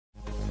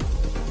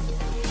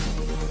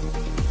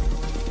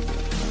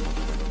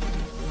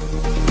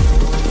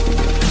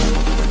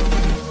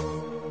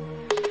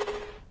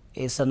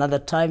It's another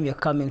time we're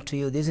coming to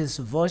you. This is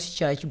Voice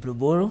Church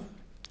Bluburu,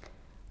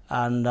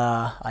 and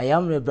I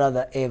am your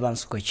brother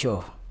Evans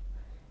Kochoo.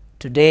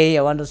 Today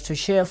I want us to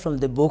share from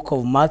the book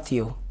of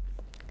Matthew,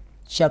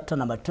 chapter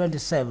number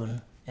 27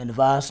 and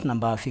verse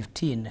number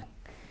 15,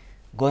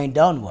 going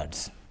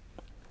downwards.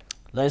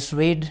 Let's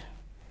read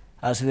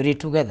as we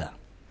read together.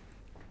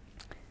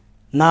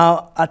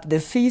 Now at the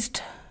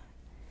feast,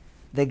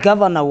 the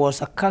governor was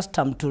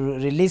accustomed to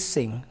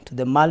releasing to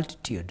the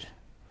multitude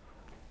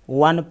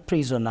one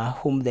prisoner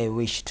whom they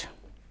wished.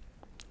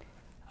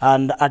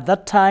 And at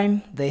that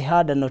time they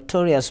had a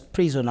notorious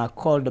prisoner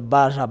called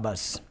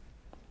Barabbas.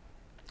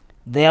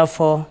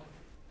 Therefore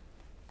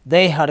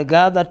they had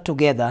gathered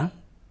together.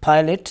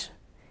 Pilate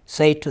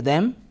said to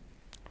them,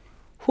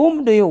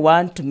 "Whom do you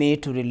want me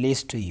to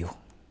release to you?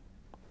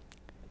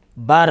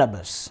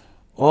 Barabbas,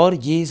 or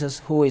Jesus,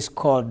 who is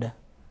called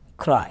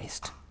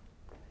Christ?"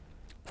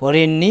 For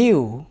he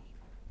knew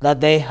that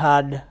they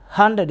had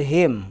handed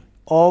him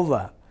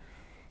over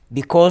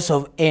because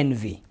of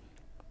envy.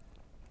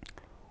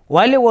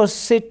 While he was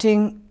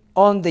sitting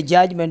on the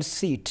judgment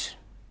seat,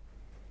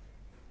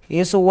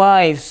 his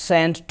wife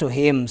sent to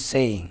him,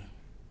 saying,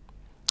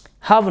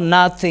 "Have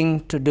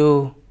nothing to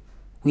do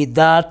with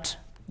that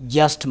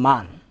just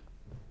man,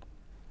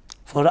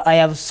 for I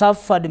have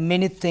suffered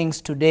many things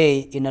today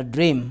in a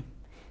dream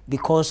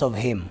because of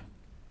him."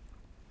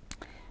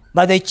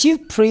 But the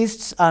chief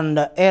priests and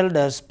the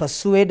elders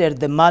persuaded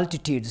the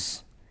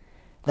multitudes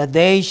that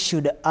they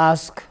should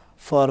ask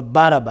for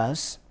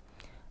Barabbas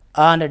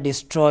and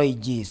destroy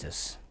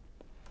Jesus.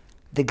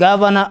 The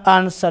governor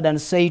answered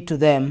and said to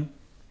them,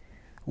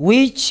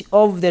 "Which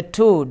of the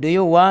two do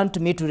you want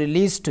me to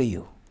release to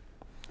you?"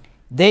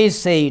 They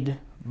said,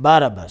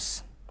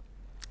 "Barabbas."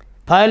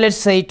 Pilate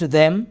said to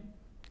them,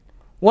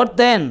 "What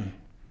then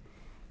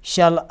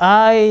shall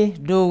I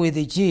do with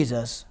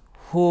Jesus,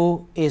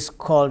 who is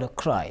called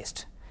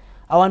Christ?"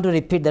 I want to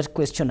repeat that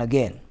question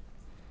again.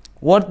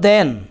 What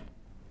then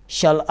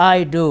shall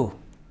I do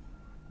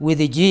with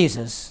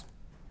Jesus,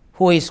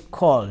 who is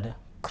called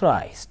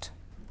Christ?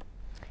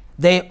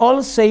 They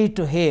all say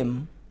to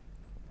him,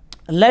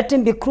 "Let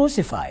him be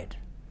crucified."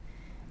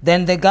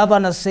 Then the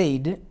governor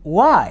said,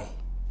 "Why?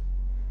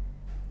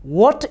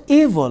 What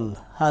evil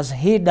has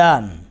he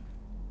done?"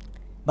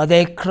 But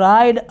they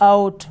cried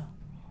out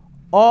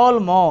all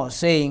more,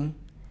 saying,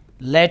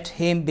 "Let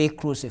him be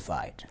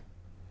crucified."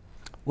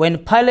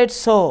 When Pilate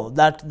saw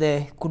that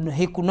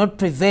he could not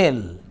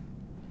prevail,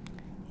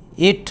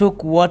 he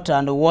took water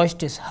and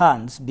washed his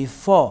hands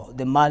before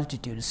the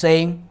multitude,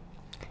 saying,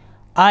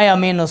 "I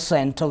am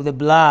innocent of the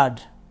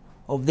blood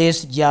of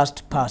this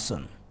just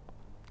person.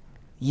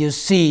 You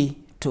see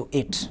to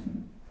it."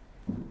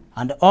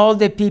 And all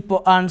the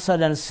people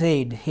answered and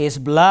said, "His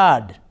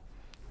blood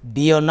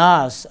be on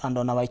us and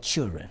on our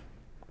children."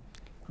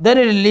 Then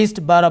he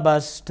released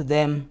Barabbas to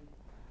them,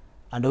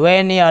 and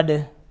when he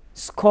had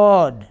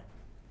scourged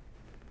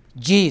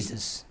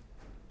Jesus,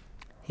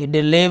 he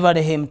delivered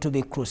him to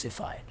be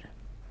crucified.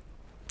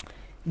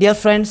 Dear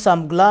friends,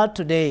 I'm glad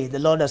today the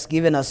Lord has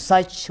given us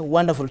such a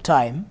wonderful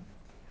time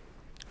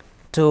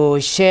to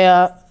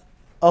share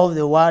of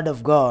the Word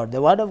of God.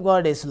 The Word of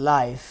God is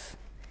life.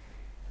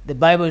 The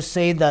Bible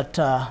says that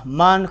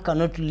man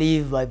cannot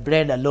live by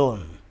bread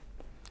alone,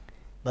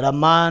 but a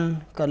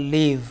man can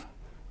live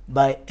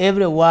by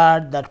every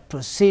word that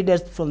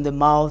proceedeth from the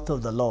mouth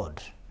of the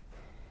Lord.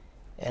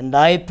 And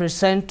I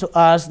present to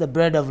us the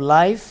bread of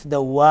life,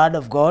 the Word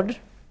of God.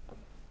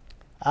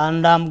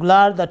 And I'm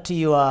glad that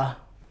you have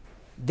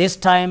this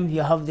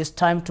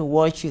time to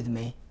watch with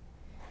me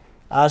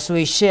as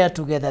we share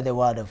together the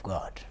Word of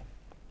God.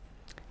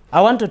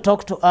 I want to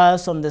talk to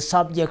us on the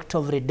subject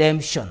of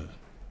redemption,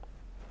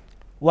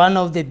 one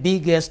of the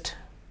biggest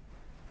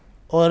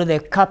or the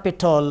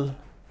capital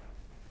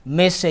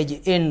message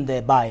in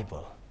the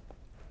Bible.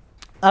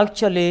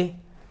 Actually,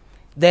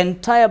 the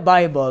entire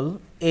Bible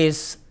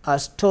is a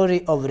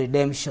story of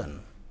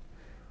redemption,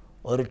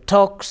 or it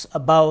talks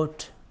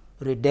about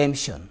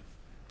redemption.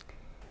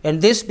 And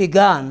this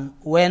began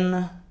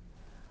when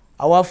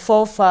our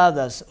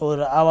forefathers,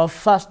 or our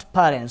first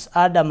parents,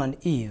 Adam and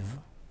Eve,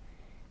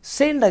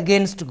 sinned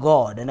against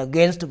God and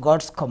against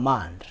God's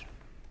command.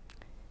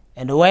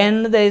 And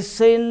when they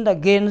sinned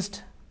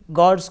against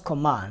God's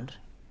command,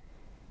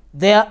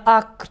 their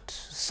act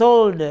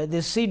sold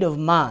the seed of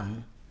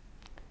man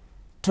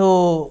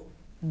to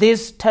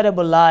this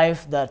terrible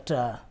life that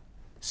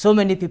so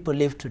many people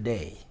live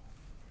today.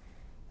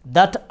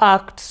 That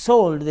act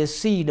sold the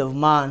seed of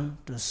man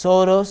to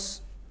sorrows,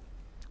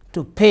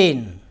 to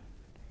pain,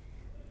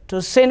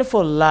 to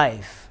sinful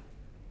life,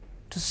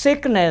 to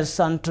sickness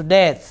and to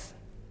death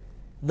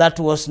that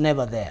was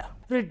never there.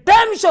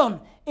 Redemption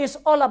is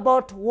all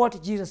about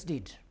what Jesus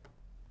did.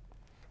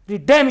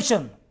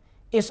 Redemption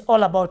is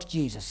all about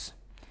Jesus.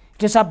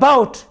 It is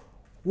about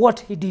what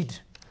he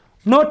did,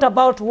 not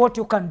about what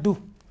you can do,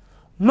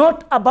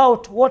 not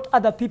about what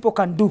other people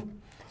can do,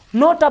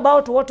 not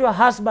about what your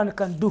husband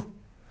can do,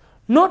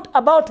 not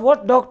about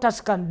what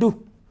doctors can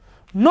do,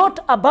 not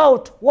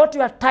about what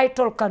your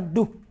title can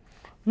do,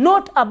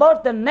 Not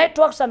about the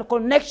networks and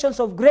connections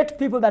of great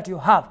people that you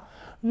have.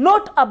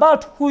 Not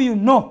about who you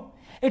know.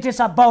 It is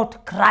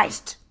about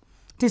Christ.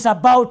 It is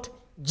about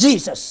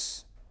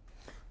Jesus.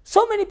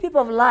 So many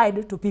people have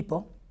lied to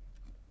people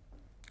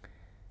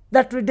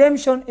that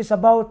redemption is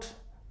about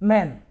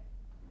men.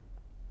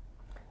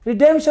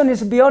 Redemption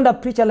is beyond a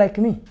preacher like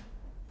me.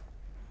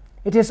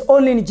 It is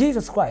only in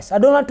Jesus Christ. I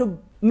don't want to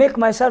make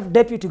myself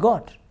deputy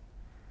God.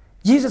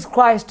 Jesus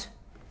Christ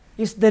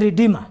is the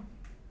Redeemer.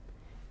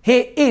 He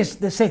is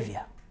the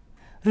Savior.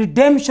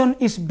 Redemption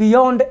is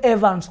beyond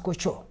Evans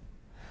Kochoo.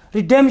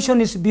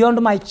 Redemption is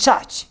beyond my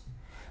church.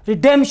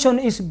 Redemption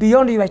is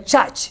beyond your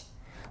church.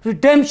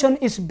 Redemption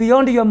is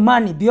beyond your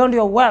money, beyond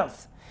your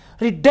wealth.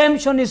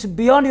 Redemption is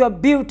beyond your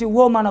beauty,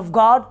 woman of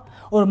God,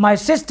 or my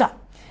sister.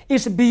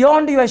 It's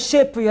beyond your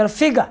shape, your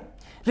figure.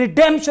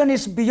 Redemption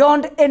is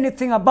beyond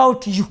anything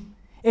about you.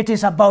 It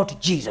is about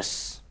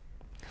Jesus.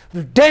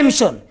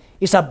 Redemption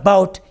is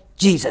about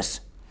Jesus.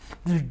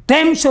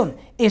 Redemption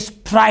is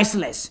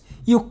priceless.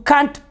 You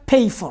can't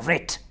pay for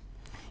it.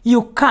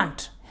 You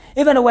can't.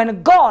 Even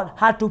when God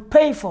had to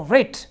pay for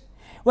it,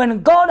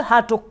 when God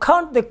had to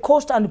count the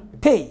cost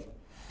and pay,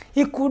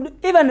 he could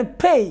even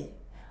pay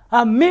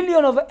 1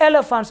 million of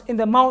elephants in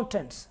the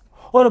mountains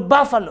or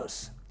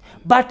buffaloes.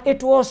 But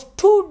it was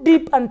too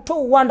deep and too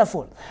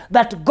wonderful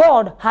that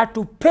God had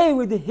to pay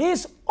with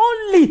his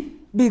only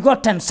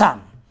begotten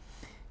Son.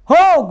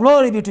 Oh,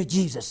 glory be to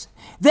Jesus.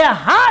 There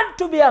had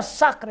to be a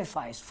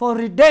sacrifice for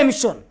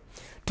redemption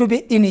to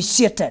be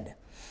initiated.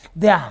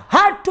 There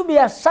had to be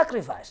a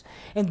sacrifice.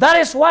 And that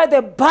is why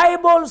the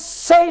Bible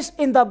says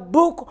in the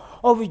book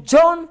of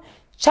John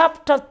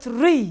chapter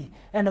 3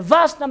 and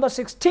verse number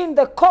 16,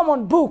 the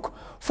common book,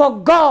 for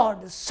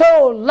God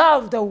so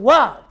loved the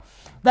world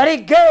that he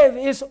gave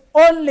his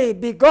only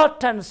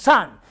begotten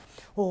Son.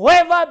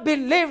 Whoever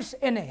believes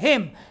in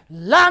him,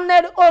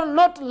 learned or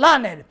not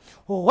learned,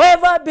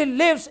 whoever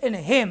believes in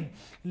him,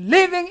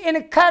 living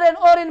in Karen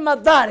or in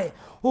Madare,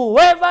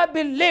 whoever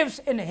believes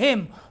in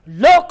him,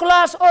 low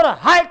class or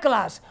high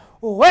class,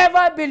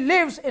 whoever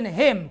believes in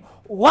him,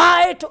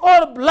 white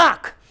or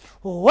black,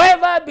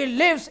 whoever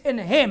believes in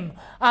him,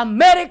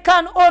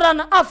 American or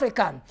an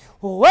African,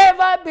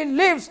 whoever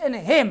believes in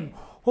him,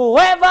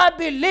 whoever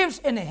believes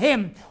in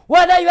him,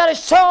 whether you are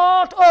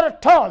short or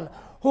tall,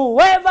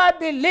 whoever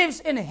believes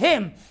in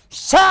him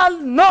shall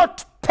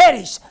not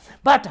perish,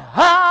 but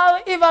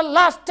have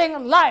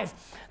everlasting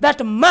life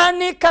that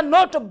money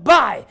cannot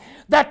buy,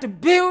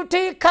 that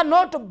beauty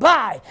cannot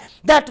buy,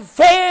 that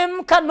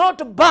fame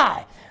cannot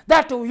buy,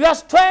 that your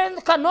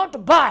strength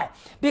cannot buy.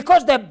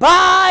 Because the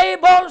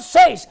Bible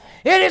says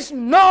it is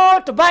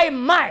not by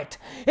might,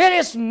 it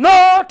is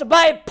not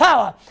by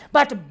power,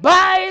 but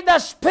by the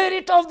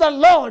Spirit of the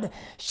Lord,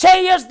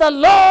 says the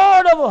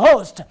Lord of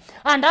hosts.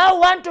 And I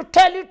want to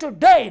tell you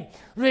today,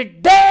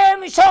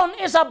 redemption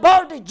is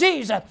about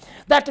Jesus,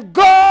 that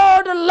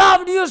God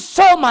loved you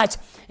so much.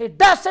 It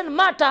doesn't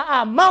matter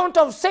amount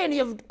of sin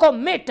you've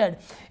committed.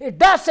 It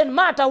doesn't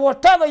matter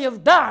whatever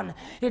you've done.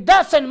 It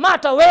doesn't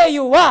matter where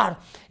you are.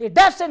 It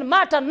doesn't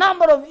matter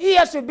number of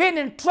years you've been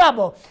in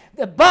trouble.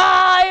 The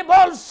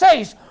Bible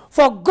says,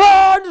 for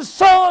God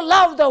so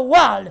loved the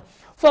world.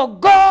 For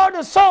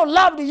God so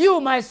loved you,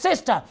 my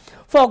sister.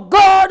 For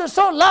God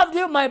so loved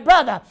you, my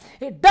brother.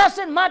 It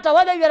doesn't matter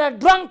whether you are a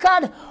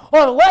drunkard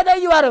or whether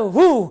you are a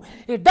who.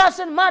 It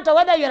doesn't matter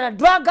whether you are a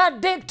drug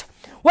addict,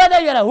 whether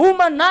you are a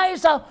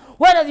womanizer,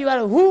 whether you are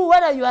a who,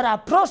 whether you are a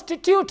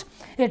prostitute.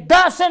 It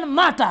doesn't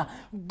matter.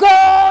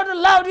 God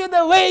loved you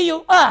the way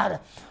you are.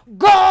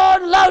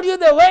 God loved you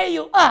the way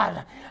you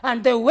are.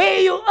 And the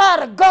way you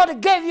are, God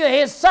gave you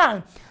his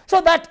Son. So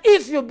that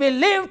if you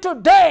believe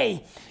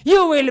today,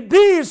 you will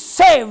be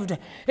saved.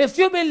 If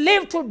you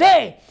believe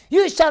today,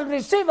 you shall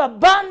receive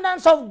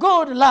abundance of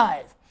good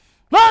life.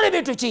 Glory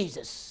be to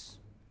Jesus.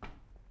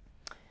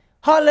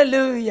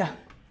 Hallelujah.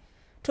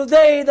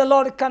 Today the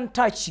Lord can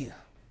touch you.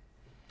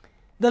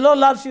 The Lord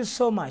loves you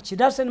so much. It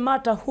doesn't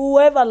matter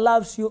whoever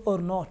loves you or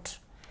not.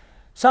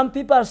 Some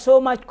people are so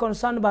much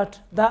concerned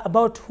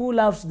about who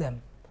loves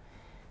them.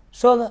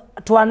 So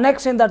to an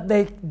extent that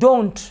they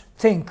don't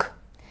think,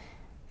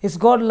 is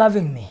God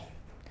loving me?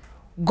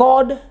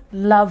 God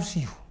loves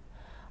you.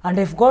 And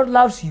if God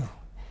loves you,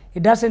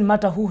 it doesn't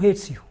matter who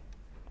hates you.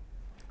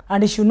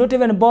 And it should not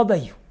even bother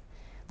you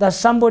that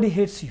somebody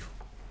hates you.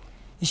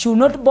 It should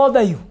not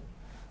bother you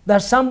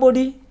that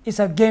somebody is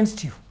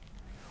against you.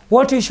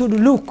 What you should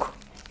look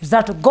is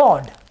that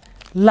God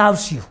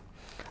loves you.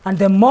 And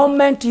the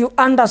moment you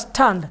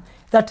understand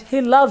that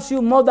he loves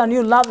you more than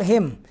you love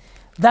him,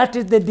 that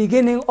is the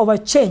beginning of a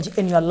change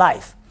in your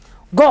life.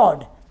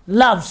 God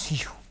loves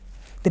you.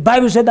 The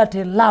Bible said that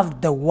he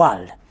loved the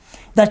world,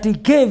 that he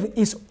gave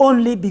his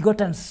only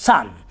begotten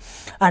Son.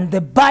 And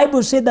the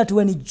Bible said that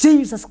when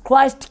Jesus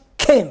Christ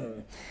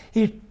came,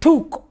 he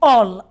took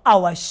all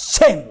our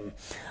shame.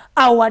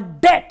 Our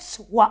debts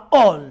were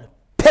all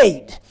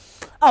paid.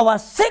 Our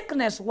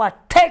sickness were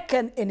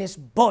taken in his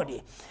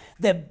body.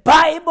 The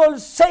Bible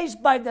says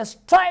by the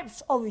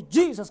stripes of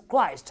Jesus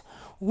Christ,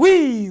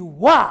 we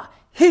were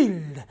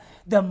healed.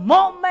 The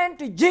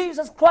moment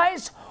Jesus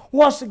Christ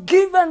was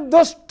given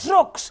those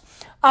strokes,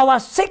 our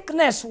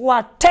sickness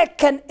were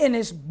taken in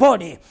his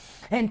body.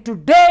 And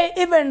today,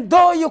 even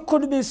though you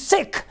could be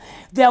sick,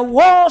 there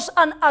was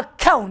an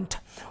account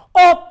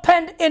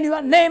opened in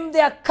your name,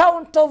 the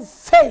account of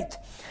faith.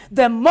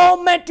 The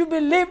moment you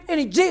believe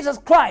in Jesus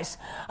Christ,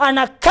 an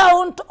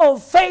account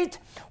of faith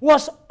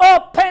was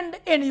opened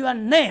in your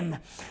name.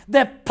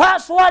 The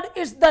password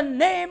is the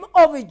name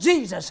of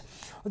Jesus.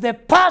 The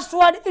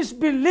password is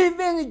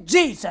believing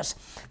Jesus.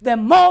 The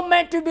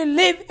moment you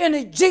believe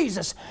in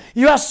Jesus,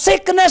 your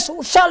sickness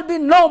shall be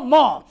no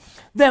more.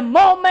 The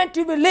moment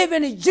you believe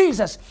in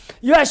Jesus,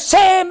 your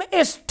shame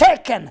is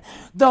taken.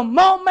 The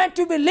moment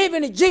you believe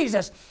in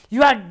Jesus,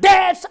 your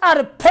debts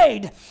are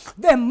paid.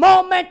 The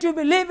moment you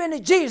believe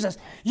in Jesus,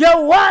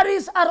 your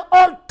worries are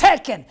all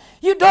taken.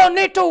 You don't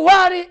need to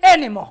worry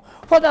anymore,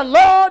 for the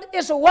Lord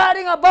is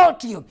worrying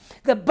about you.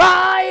 The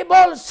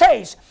Bible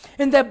says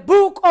in the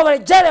book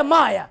of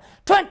Jeremiah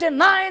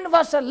 29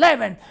 verse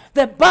 11,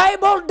 the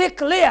Bible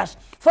declares,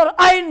 "For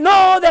I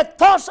know the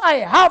thoughts I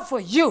have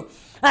for you.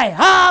 I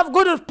have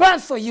good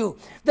plans for you."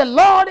 The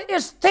Lord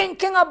is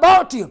thinking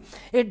about you.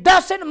 It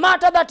doesn't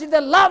matter that the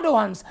loved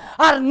ones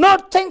are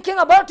not thinking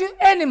about you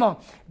anymore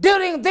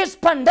during this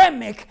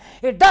pandemic.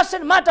 It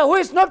doesn't matter who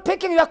is not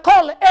picking your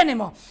call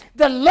anymore.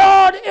 The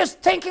Lord is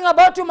thinking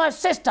about you, my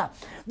sister.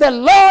 The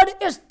Lord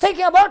is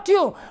thinking about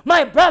you,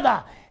 my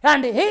brother.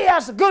 And he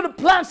has good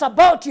plans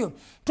about you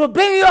to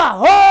bring you a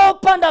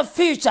hope and a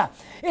future.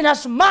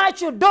 Inasmuch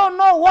you don't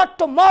know what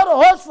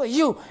tomorrow holds for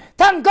you,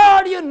 thank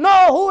God you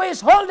know who is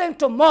holding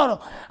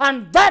tomorrow.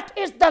 And that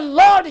is the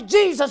Lord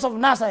Jesus of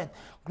Nazareth.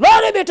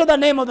 Glory be to the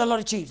name of the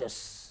Lord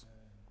Jesus.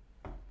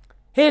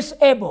 He is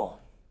able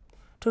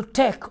to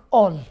take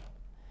all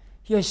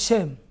your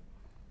shame.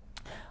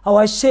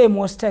 Our shame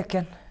was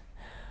taken.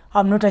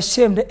 I'm not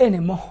ashamed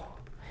anymore.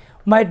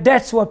 My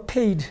debts were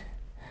paid.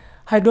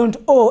 I don't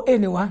owe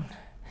anyone.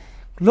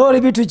 Glory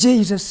be to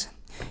Jesus.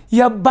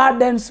 Your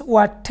burdens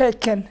were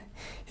taken.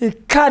 He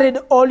carried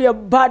all your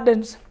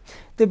burdens.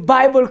 The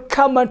Bible,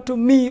 "Come unto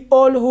me,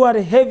 all who are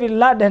heavy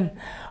laden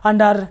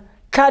and are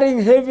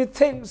carrying heavy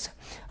things."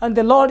 And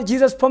the Lord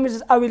Jesus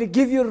promises, "I will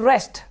give you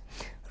rest."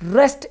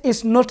 Rest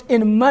is not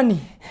in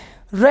money.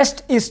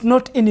 Rest is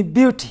not in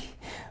beauty.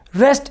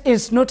 Rest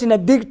is not in a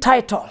big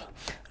title.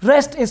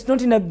 Rest is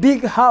not in a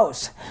big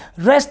house.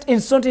 Rest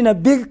is not in a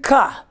big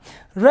car.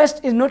 Rest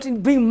is not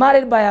in being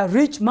married by a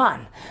rich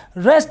man.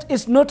 Rest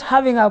is not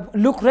having a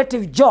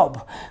lucrative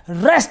job.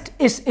 Rest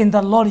is in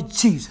the Lord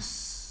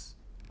Jesus.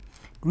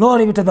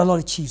 Glory be to the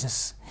Lord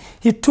Jesus.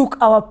 He took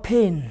our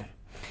pain.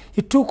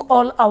 He took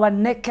all our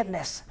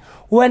nakedness.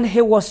 When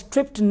he was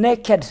stripped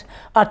naked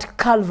at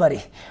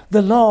Calvary,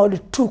 the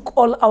Lord took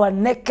all our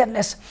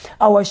nakedness,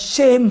 our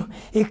shame.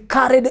 He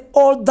carried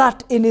all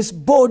that in his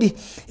body.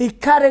 He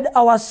carried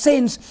our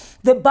sins.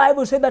 The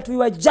Bible said that we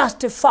were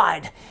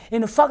justified.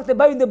 In fact, the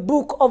Bible in the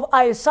book of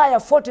Isaiah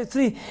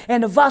 43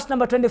 and verse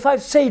number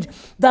 25 said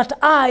that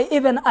I,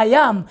 even I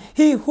am,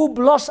 he who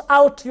blots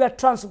out your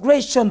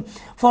transgression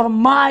for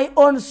my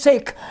own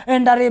sake,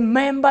 and I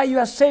remember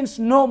your sins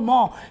no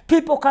more.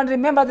 People can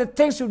remember the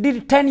things you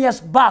did 10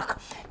 years back.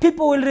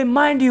 People will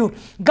remind you,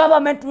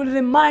 government will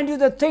remind you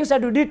the things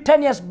that you did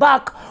 10 years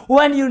back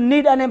when you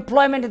need an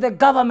employment in the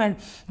government.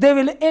 They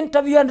will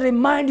interview and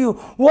remind you,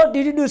 what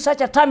did you do such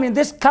a time in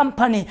this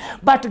company?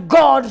 But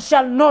God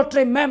shall not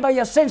remember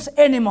your sins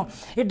anymore.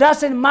 It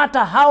doesn't matter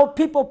how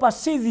people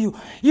perceive you.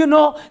 You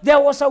know, there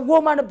was a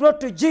woman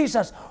brought to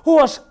Jesus who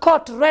was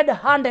caught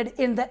red-handed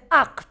in the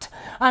act.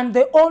 And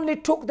they only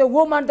took the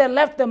woman, they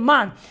left the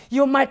man.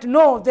 You might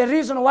know the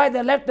reason why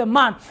they left the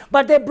man.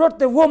 But they brought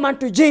the woman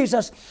to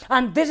Jesus.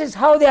 And this is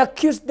how they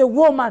accused the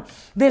woman.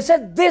 They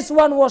said this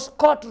one was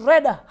caught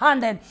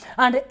red-handed.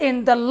 And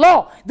in the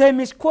law, they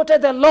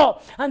misquoted the law.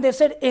 And they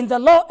said in the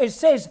law it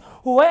says,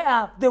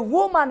 where the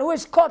woman who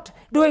is caught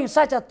doing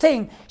such a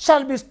thing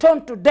shall be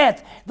stoned to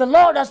death. The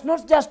law does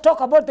not just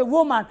talk about the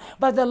woman,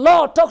 but the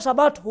law talks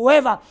about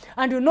whoever.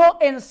 And you know,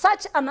 in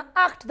such an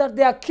act that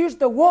they accused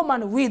the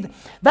woman with,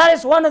 that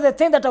is one of the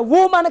things that a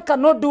woman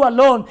cannot do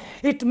alone.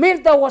 It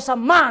means there was a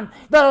man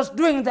that was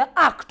doing the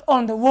act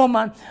on the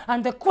woman.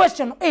 And the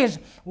question is,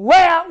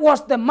 where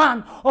was the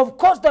man? Of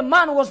course, the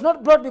man was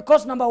not brought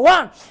because, number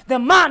one, the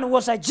man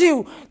was a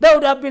Jew. They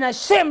would have been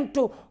ashamed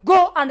to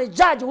go and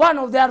judge one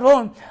of their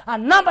own.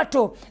 And number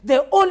two, they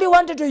only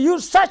wanted to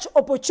use such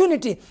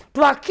opportunity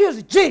to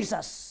accuse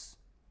Jesus.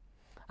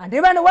 And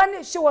even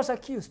when she was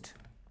accused,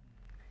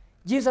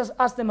 Jesus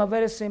asked them a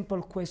very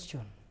simple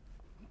question.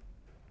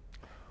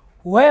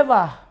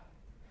 Whoever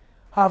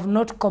have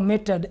not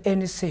committed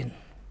any sin,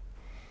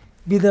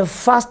 be the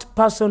first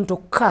person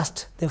to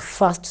cast the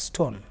first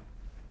stone.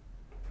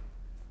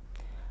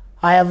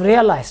 I have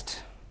realized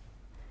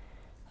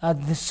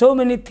that there's so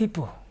many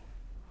people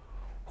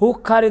who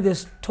carry the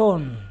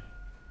stone,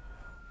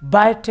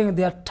 biting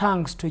their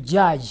tongues to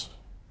judge,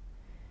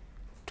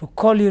 to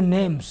call you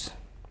names,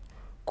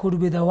 could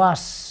be the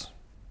worst,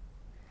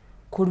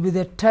 could be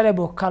the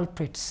terrible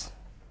culprits.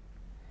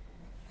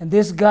 And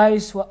these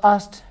guys were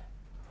asked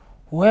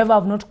Whoever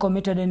have not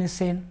committed any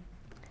sin,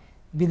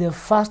 be the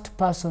first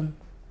person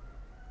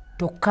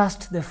to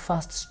cast the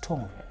first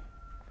stone.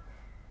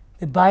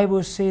 The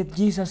Bible says,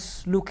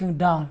 Jesus looking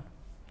down,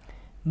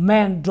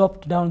 men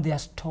dropped down their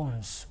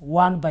stones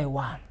one by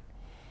one,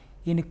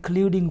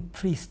 including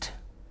priests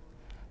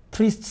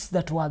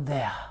that were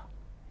there.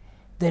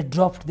 They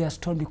dropped their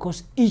stone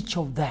because each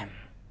of them,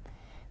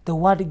 the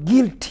word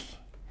guilty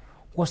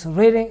was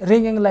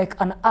ringing like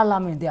an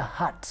alarm in their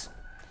hearts.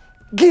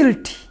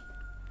 Guilty,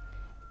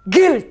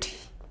 guilty,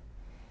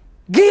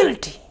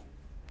 guilty,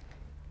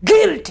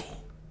 guilty.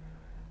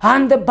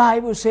 And the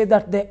Bible said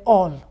that they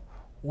all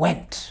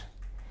went.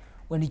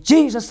 When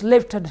Jesus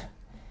lifted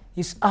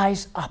his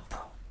eyes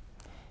up,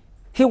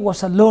 he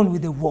was alone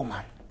with the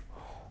woman.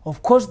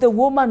 Of course, the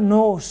woman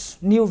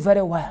knew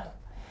very well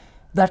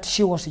that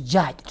she was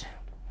judged.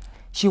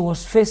 She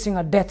was facing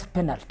a death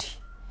penalty.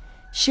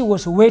 She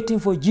was waiting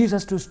for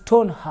Jesus to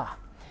stone her,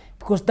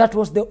 because that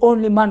was the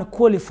only man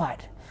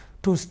qualified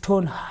to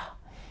stone her,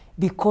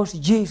 because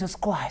Jesus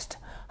Christ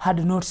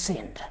had not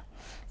sinned.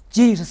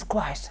 Jesus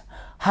Christ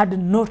had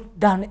not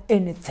done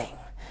anything.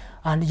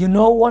 And you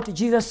know what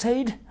Jesus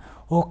said?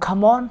 Oh,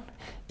 come on.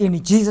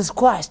 In Jesus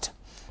Christ,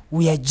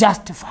 we are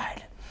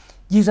justified.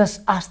 Jesus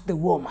asked the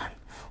woman,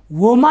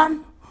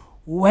 woman,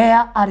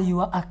 where are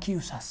your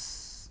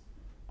accusers?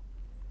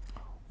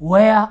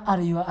 Where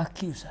are your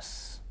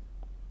accusers?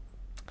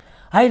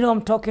 I know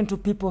I'm talking to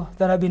people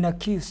that have been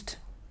accused,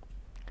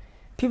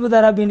 people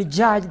that have been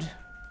judged.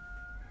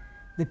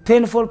 The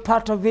painful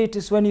part of it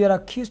is when you are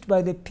accused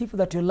by the people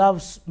that you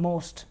love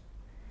most.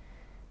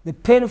 The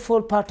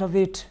painful part of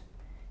it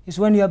is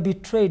when you are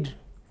betrayed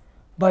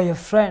by your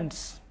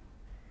friends.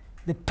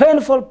 The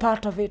painful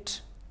part of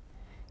it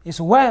is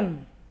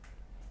when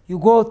you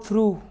go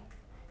through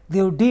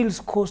the ordeals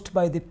caused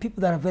by the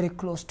people that are very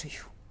close to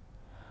you.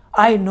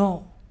 I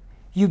know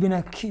you've been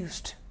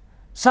accused.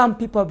 Some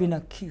people have been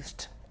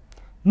accused.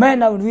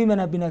 Men and women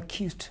have been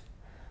accused.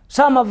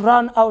 Some have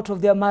run out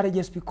of their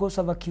marriages because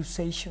of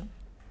accusation.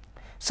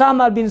 Some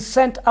have been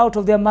sent out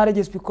of their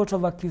marriages because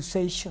of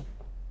accusation.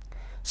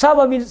 Some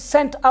have been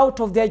sent out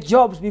of their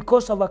jobs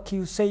because of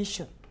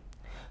accusation.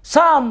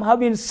 Some have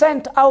been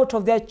sent out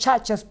of their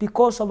churches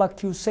because of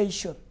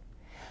accusation.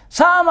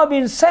 Some have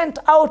been sent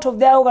out of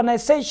their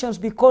organizations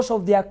because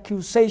of the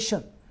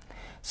accusation.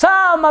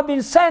 Some have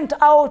been sent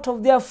out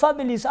of their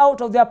families,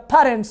 out of their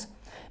parents,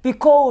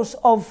 because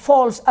of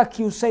false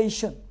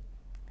accusation.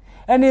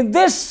 And in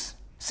this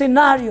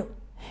scenario,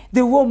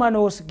 the woman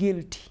was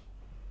guilty.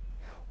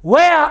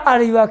 Where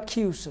are your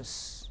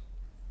accusers?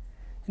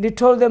 And he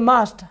told the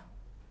master,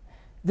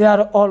 they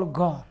are all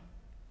gone.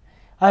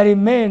 I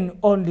remain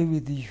only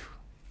with you.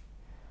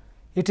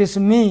 It is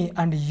me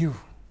and you.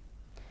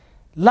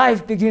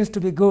 Life begins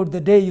to be good the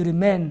day you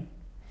remain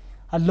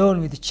alone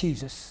with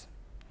Jesus.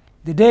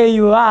 The day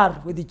you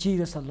are with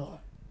Jesus alone.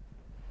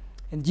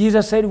 And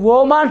Jesus said,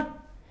 woman,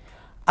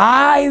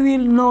 I will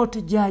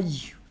not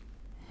judge you,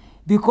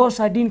 because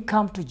I didn't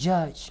come to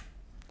judge,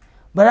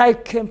 but I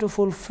came to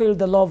fulfill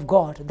the law of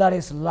God, that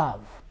is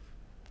love.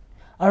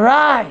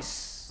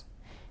 Arise.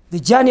 The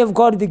journey of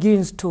God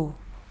begins to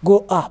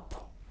go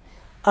up.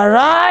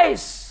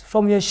 Arise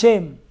from your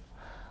shame.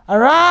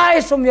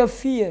 Arise from your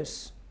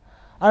fears.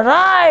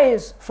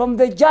 Arise from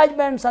the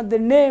judgments and the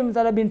names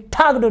that have been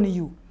tagged on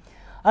you.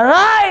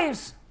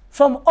 Arise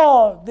from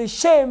all the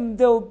shame,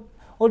 the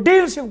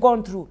ordeals you've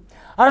gone through.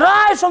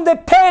 Arise from the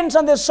pains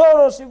and the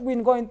sorrows you've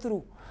been going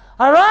through.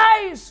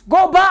 Arise,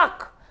 go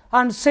back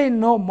and sin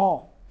no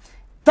more.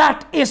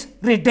 That is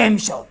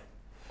redemption.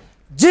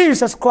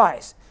 Jesus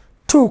Christ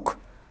took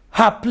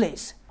her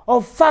place.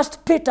 Of 1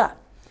 Peter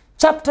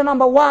chapter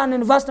number 1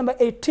 and verse number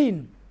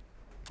 18.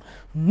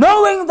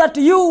 Knowing that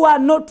you are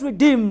not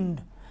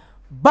redeemed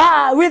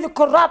with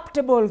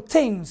corruptible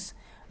things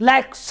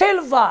like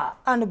silver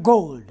and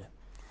gold,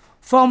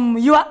 from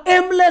your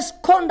aimless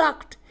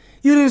conduct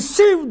you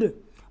received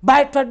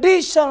by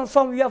tradition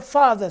from your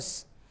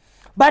fathers,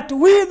 but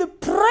with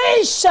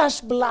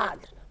precious blood,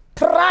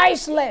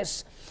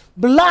 priceless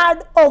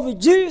blood of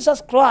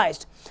Jesus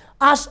Christ,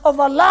 as of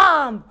a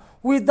lamb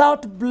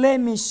without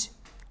blemish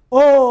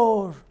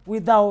or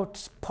without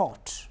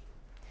spot.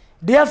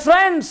 Dear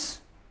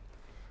friends,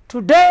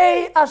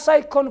 today as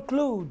I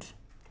conclude,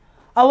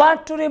 I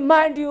want to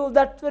remind you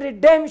that the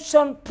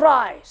redemption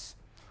price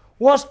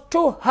was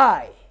too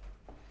high.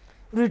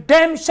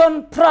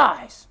 Redemption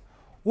price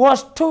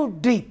was too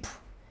deep.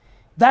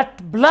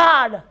 That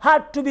blood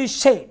had to be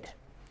shed.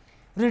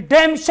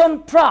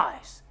 Redemption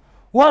price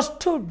was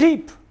too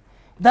deep.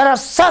 That a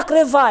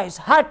sacrifice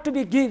had to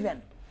be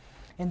given.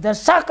 And the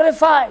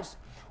sacrifice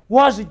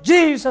was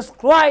Jesus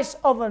Christ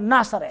of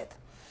Nazareth.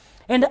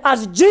 And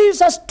as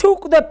Jesus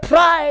took the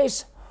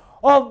price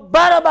of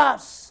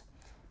Barabbas,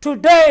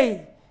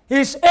 today he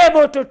is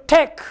able to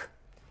take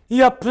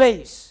your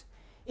place.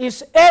 He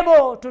is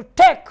able to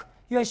take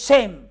your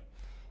shame.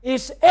 He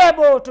is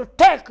able to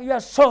take your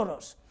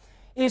sorrows.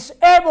 He is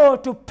able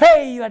to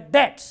pay your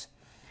debts.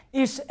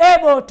 He is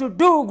able to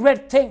do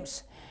great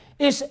things.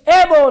 is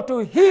able to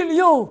heal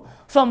you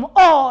from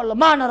all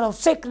manner of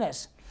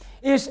sickness,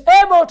 is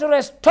able to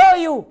restore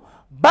you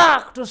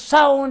back to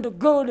sound,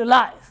 good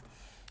life,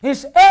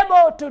 is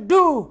able to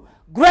do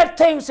great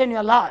things in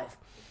your life,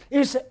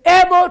 is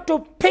able to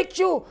pick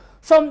you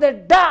from the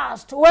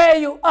dust where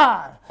you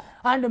are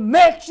and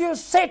make you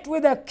sit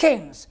with the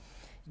kings.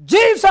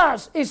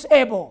 Jesus is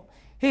able.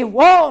 He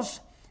was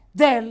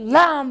the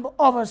lamb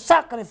of a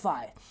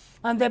sacrifice.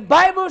 And the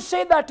Bible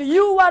says that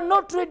you are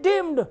not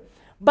redeemed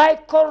by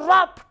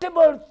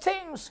corruptible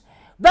things.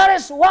 That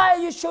is why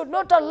you should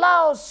not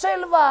allow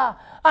silver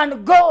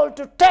and gold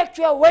to take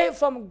you away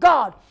from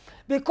God,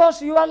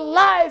 because your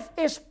life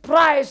is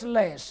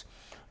priceless.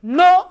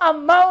 No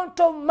amount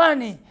of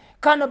money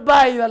can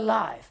buy your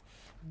life.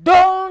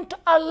 Don't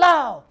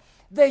allow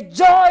the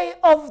joy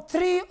of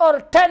 3 or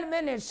 10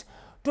 minutes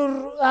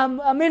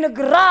to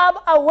grab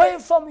away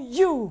from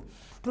you,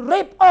 to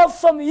rip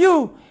off from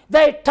you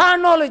the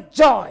eternal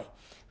joy.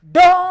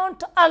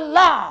 Don't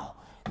allow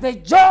the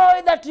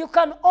joy that you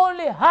can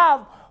only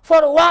have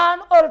for 1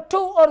 or 2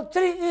 or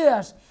 3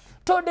 years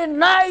to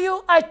deny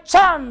you a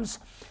chance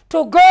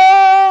to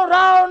go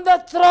around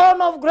the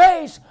throne of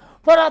grace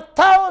for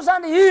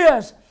 1,000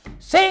 years,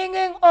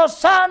 singing,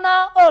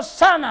 Hosanna,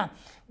 Hosanna.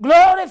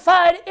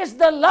 Glorified is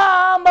the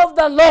Lamb of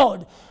the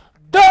Lord.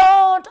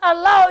 Don't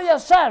allow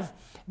yourself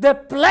the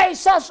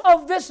pleasures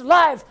of this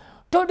life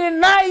to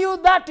deny you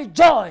that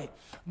joy.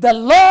 The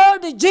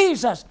Lord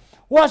Jesus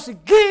was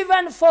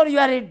given for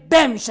your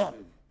redemption.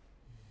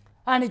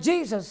 And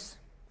Jesus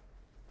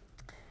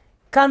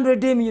can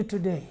redeem you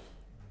today.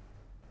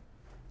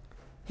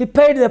 He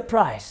paid the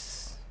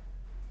price.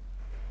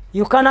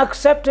 You can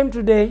accept him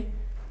today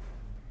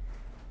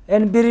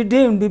and be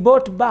redeemed, be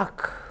bought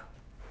back,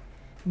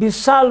 be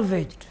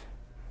salvaged,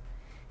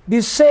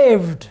 be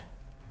saved,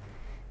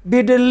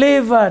 be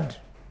delivered,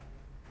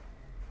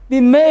 be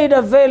made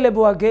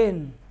available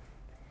again,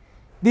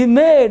 be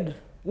made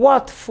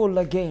worthful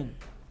again.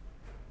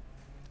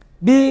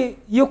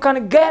 You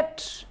can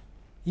get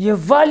your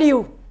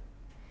value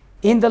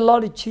in the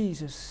Lord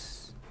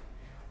Jesus.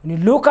 When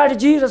you look at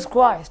Jesus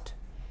Christ,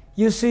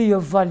 you see your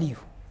value.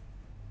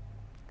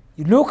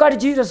 You look at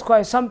Jesus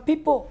Christ, some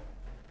people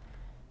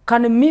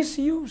can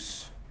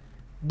misuse,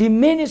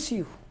 diminish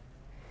you,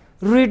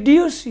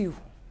 reduce you.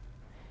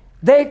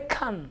 They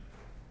can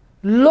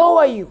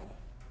lower you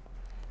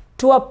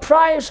to a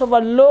price of a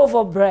loaf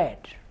of bread.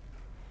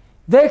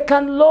 They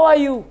can lower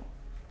you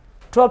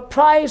to a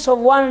price of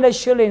 100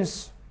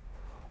 shillings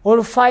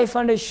or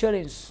 500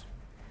 shillings.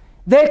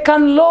 They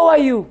can lower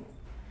you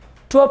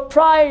to a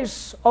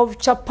price of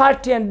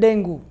chapati and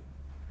dengu.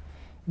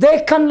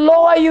 They can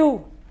lower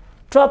you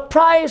to a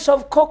price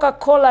of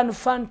Coca-Cola and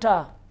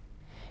Fanta.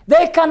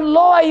 They can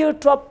lower you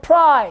to a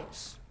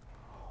price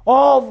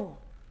of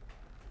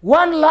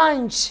 1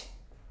 lunch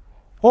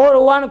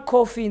or 1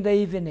 coffee in the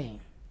evening.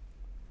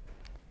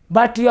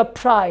 But your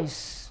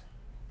price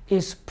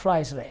is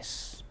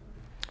priceless.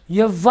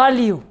 Your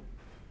value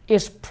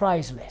is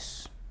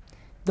priceless.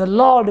 The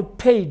Lord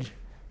paid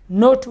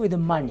not with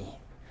money,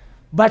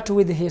 but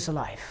with his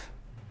life.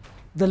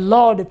 The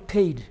Lord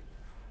paid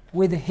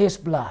with his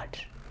blood.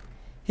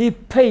 He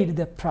paid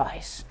the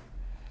price.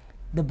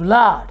 The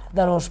blood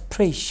that was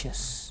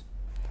precious,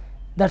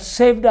 that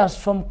saved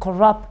us from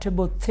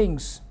corruptible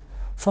things,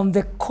 from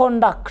the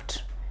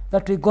conduct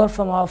that we got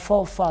from our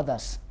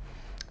forefathers,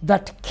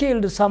 that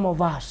killed some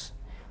of us,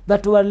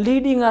 that were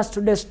leading us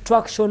to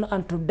destruction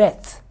and to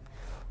death,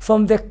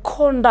 from the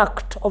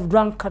conduct of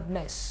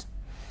drunkenness,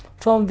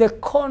 from the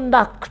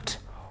conduct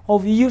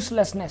of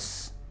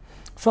uselessness,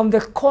 from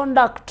the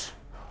conduct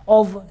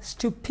of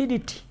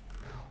stupidity,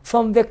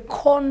 from the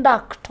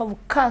conduct of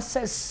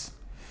curses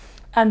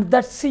and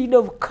that seed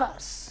of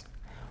curse,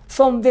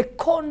 from the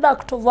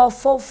conduct of our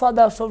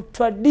forefathers, of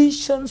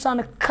traditions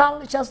and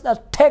cultures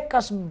that take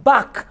us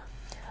back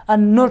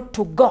and not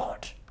to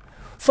God,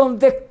 from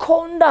the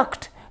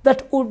conduct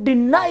that would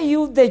deny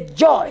you the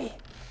joy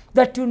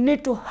that you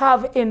need to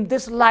have in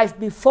this life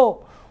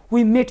before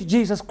we meet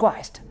Jesus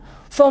Christ,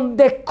 from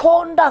the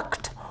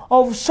conduct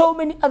of so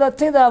many other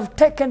things that have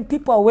taken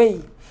people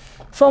away,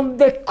 from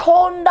the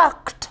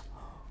conduct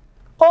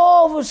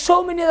of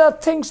so many other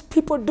things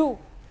people do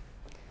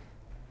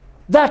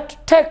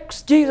that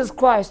takes Jesus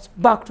Christ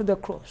back to the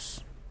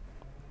cross.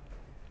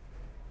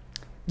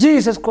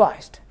 Jesus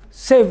Christ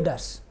saved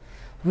us,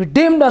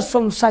 redeemed us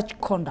from such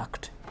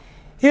conduct.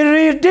 He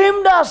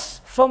redeemed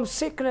us from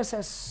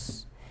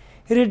sicknesses.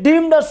 He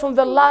redeemed us from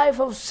the life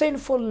of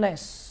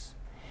sinfulness.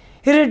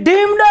 He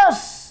redeemed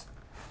us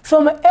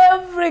from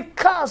every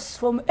curse,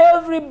 from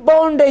every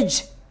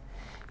bondage.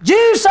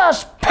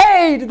 Jesus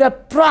paid the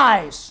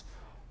price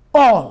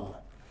all.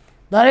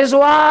 That is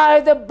why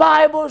the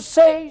Bible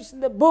says in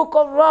the book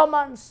of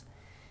Romans,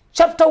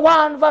 chapter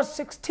 1, verse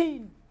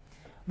 16,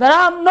 that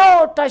I'm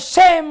not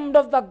ashamed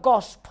of the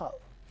gospel,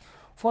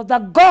 for the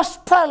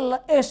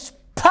gospel is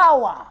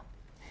power.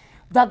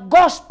 The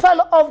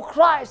gospel of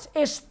Christ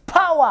is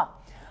power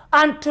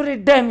unto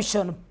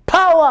redemption,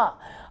 power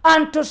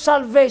unto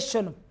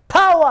salvation,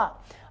 power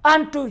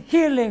unto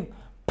healing,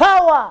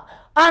 power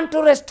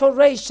unto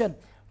restoration,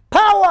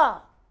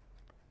 power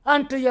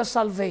unto your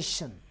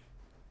salvation.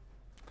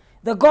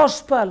 The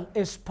gospel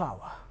is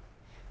power.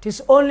 It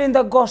is only in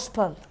the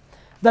gospel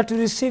that you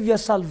receive your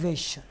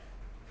salvation.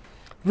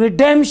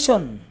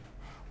 Redemption.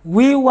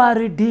 We were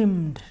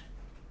redeemed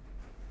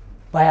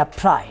by a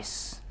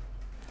price.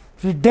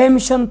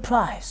 Redemption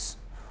price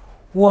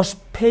was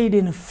paid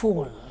in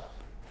full.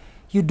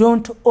 You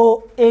don't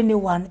owe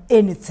anyone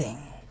anything.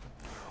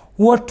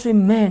 What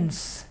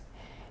remains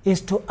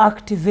is to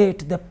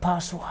activate the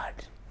password.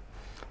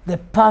 The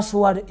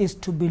password is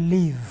to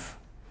believe.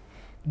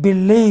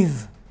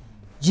 Believe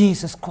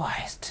Jesus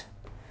Christ.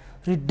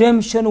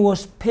 Redemption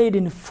was paid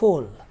in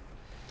full.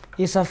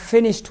 It's a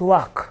finished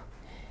work.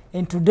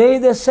 And today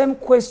the same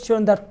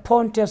question that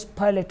Pontius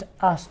Pilate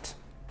asked,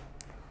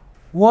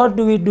 what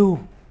do we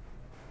do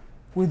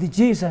with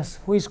Jesus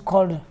who is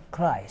called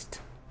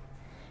Christ?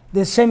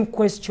 The same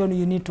question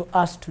you need to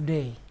ask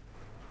today.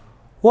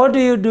 What do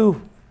you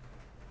do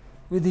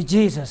with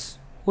Jesus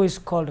who is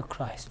called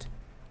Christ?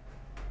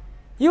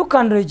 You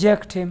can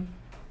reject him.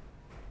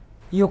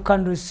 You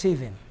can receive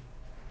him.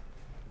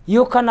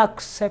 You can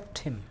accept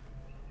him.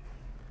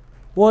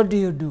 What do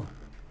you do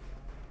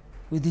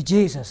with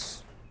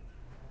Jesus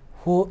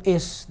who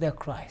is the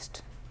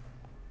Christ?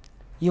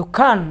 You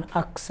can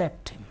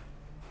accept him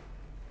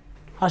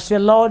as your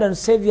Lord and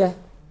Savior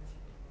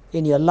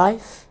in your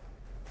life.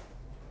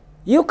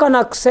 You can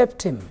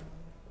accept him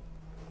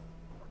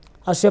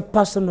as your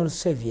personal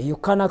Savior. You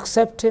can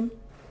accept him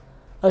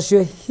as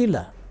your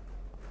healer.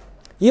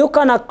 You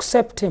can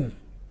accept him.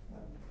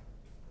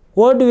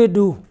 What do we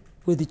do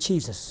with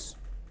Jesus?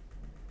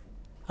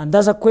 And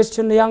that's a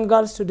question young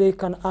girls today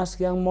can ask,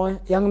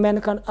 young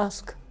men can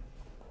ask.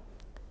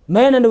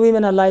 Men and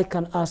women alike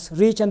can ask.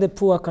 Rich and the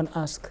poor can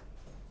ask.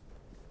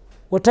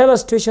 Whatever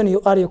situation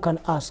you are, you can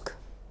ask.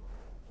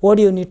 What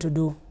do you need to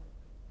do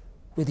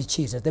with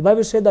Jesus? The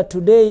Bible said that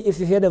today, if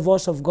you hear the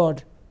voice of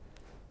God,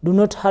 do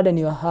not harden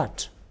your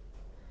heart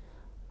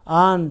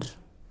and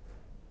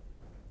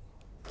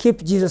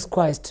keep Jesus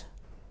Christ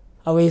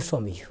away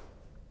from you.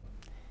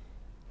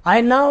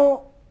 I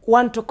now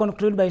want to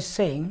conclude by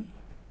saying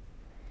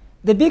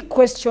the big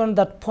question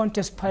that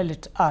Pontius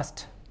Pilate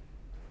asked,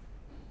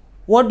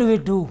 what do we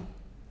do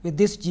with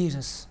this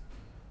Jesus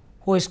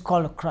who is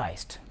called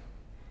Christ?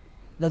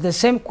 That's the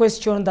same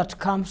question that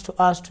comes to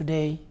us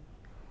today.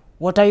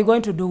 What are you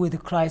going to do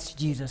with Christ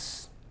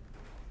Jesus,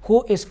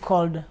 who is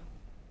called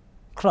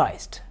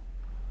Christ?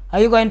 Are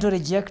you going to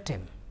reject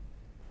him?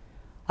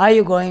 Are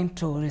you going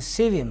to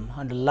receive him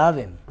and love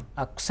him,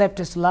 accept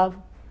his love?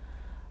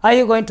 Are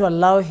you going to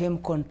allow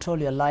him control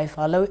your life?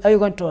 Are you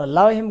going to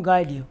allow him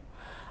guide you?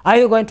 Are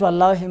you going to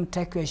allow him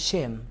take your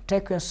shame,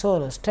 take your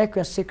sorrows, take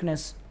your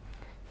sickness,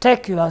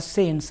 take your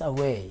sins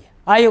away?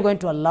 Are you going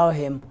to allow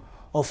him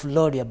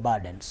offload your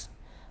burdens?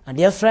 And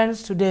dear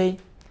friends, today,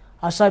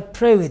 as I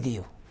pray with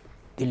you,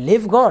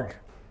 believe God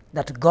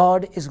that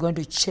God is going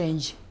to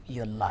change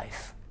your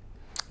life.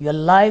 Your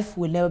life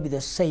will never be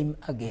the same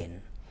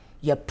again.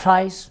 Your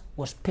price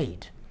was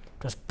paid.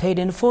 It was paid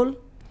in full.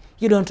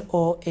 You don't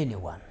owe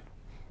anyone.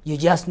 You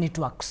just need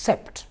to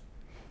accept,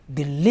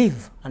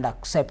 believe and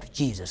accept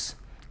Jesus.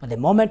 And the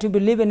moment you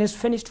believe in his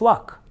finished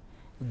work,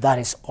 that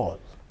is all.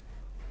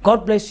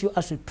 God bless you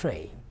as we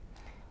pray.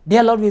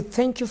 Dear Lord, we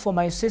thank you for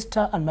my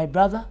sister and my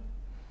brother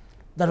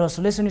that was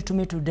listening to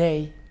me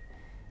today.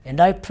 And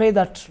I pray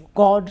that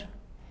God,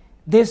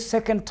 this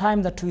second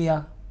time that we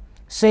are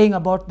saying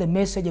about the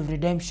message of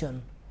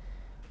redemption,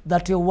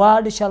 that your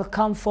word shall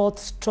come forth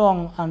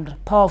strong and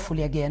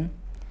powerfully again,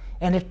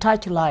 and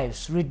touch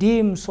lives,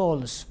 redeem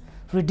souls,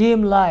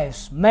 redeem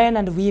lives, men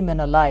and women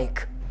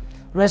alike.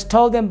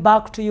 Restore them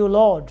back to you,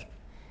 Lord.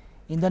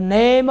 In the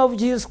name of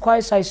Jesus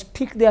Christ, I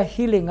speak their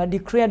healing. I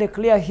decree and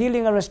declare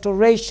healing and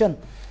restoration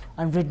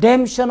and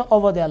redemption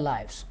over their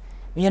lives.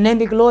 May your name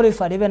be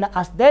glorified even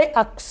as they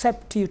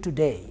accept you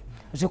today,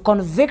 as you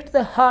convict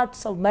the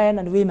hearts of men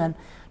and women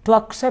to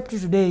accept you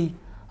today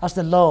as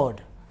the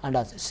Lord and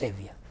as the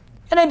Savior.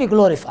 Your name be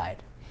glorified.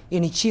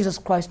 In Jesus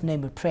Christ's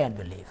name we pray and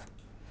believe.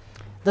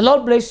 The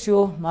Lord bless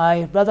you,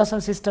 my brothers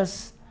and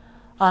sisters,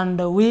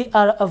 and we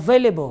are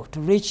available to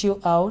reach you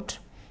out.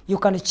 You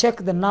can check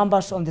the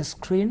numbers on the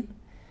screen.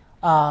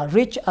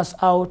 Reach us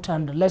out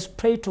and let's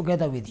pray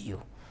together with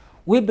you.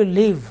 We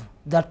believe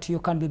that you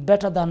can be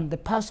better than the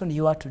person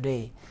you are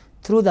today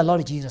through the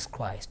Lord Jesus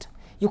Christ.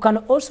 You can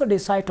also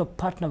decide to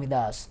partner with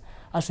us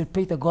as we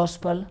preach the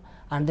gospel,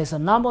 and there's a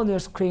number on your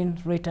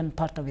screen written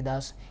partner with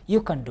us.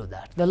 You can do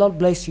that. The Lord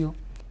bless you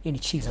in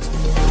Jesus'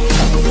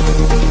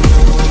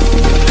 name.